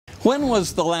When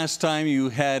was the last time you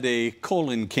had a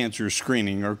colon cancer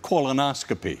screening or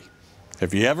colonoscopy?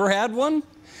 Have you ever had one?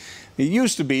 It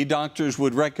used to be doctors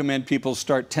would recommend people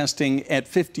start testing at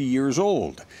 50 years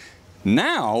old.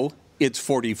 Now it's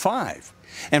 45.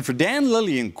 And for Dan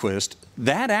Lillienquist,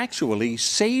 that actually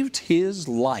saved his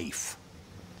life.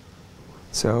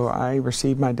 So I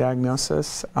received my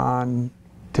diagnosis on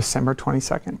December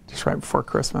 22nd, just right before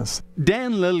Christmas.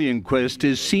 Dan Lillienquist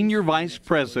is Senior Vice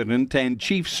President and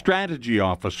Chief Strategy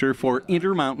Officer for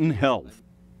Intermountain Health.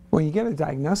 When you get a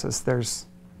diagnosis, there's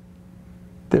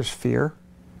fear.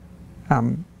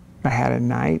 I had a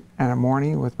night and a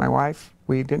morning with my wife.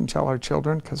 We didn't tell our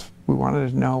children because we wanted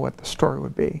to know what the story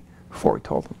would be before we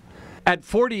told them. At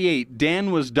 48,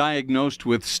 Dan was diagnosed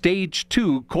with stage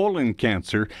 2 colon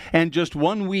cancer and just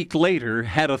 1 week later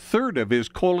had a third of his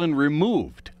colon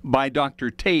removed by Dr.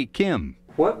 Tae Kim.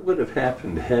 What would have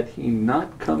happened had he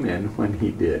not come in when he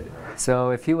did?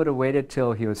 So if he would have waited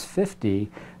till he was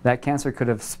 50, that cancer could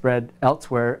have spread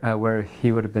elsewhere where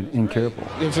he would have been incurable.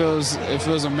 It feels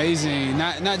amazing,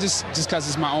 not just because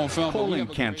it's my own film. Colon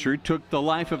cancer took the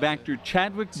life of actor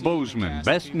Chadwick Boseman,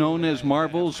 best known as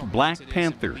Marvel's Black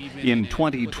Panther, in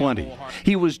 2020.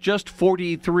 He was just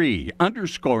 43,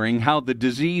 underscoring how the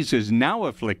disease is now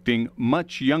afflicting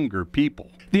much younger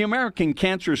people. The American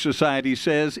Cancer Society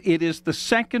says it is the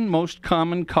second most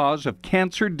common cause of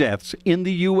cancer deaths in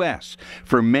the U.S.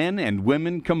 for men and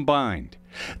women combined.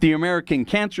 The American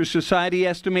Cancer Society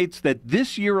estimates that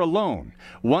this year alone,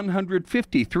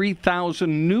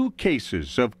 153,000 new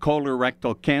cases of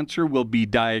colorectal cancer will be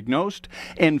diagnosed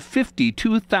and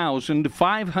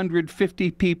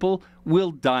 52,550 people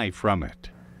will die from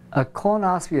it. A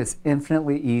colonoscopy is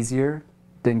infinitely easier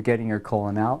than getting your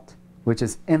colon out, which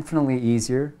is infinitely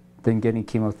easier than getting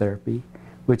chemotherapy,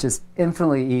 which is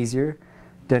infinitely easier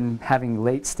than having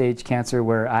late-stage cancer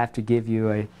where I have to give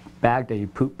you a bag that you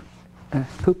poop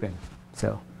in.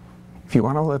 So, if you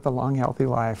want to live a long, healthy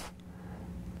life,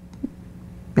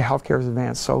 the healthcare has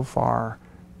advanced so far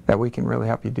that we can really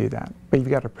help you do that. But you've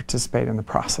got to participate in the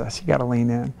process. You've got to lean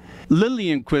in.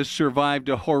 Lillienquist survived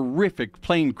a horrific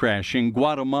plane crash in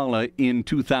Guatemala in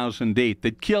 2008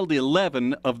 that killed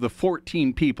 11 of the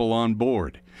 14 people on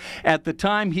board. At the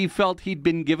time, he felt he'd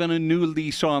been given a new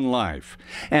lease on life.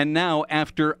 And now,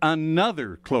 after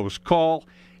another close call,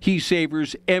 he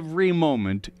savors every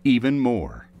moment even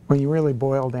more. When you really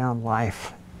boil down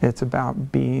life, it's about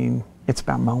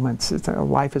moments.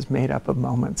 Life is made up of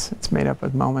moments. It's made up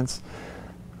of moments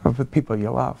of the people you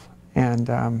love. And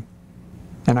I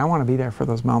want to be there for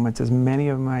those moments, as many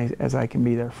of them as I can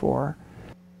be there for.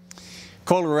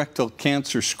 Colorectal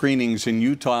cancer screenings in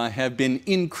Utah have been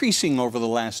increasing over the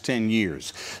last 10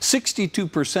 years.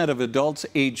 62% of adults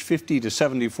aged 50 to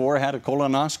 74 had a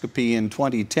colonoscopy in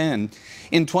 2010.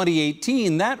 In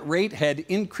 2018, that rate had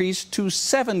increased to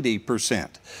 70%.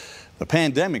 The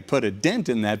pandemic put a dent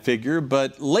in that figure,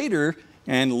 but later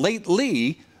and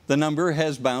lately, the number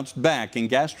has bounced back, and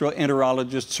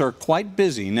gastroenterologists are quite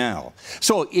busy now.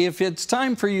 So if it's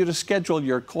time for you to schedule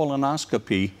your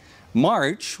colonoscopy,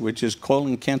 March, which is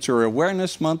Colon Cancer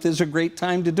Awareness Month, is a great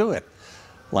time to do it.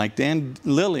 Like Dan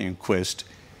Lillienquist,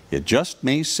 it just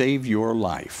may save your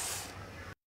life.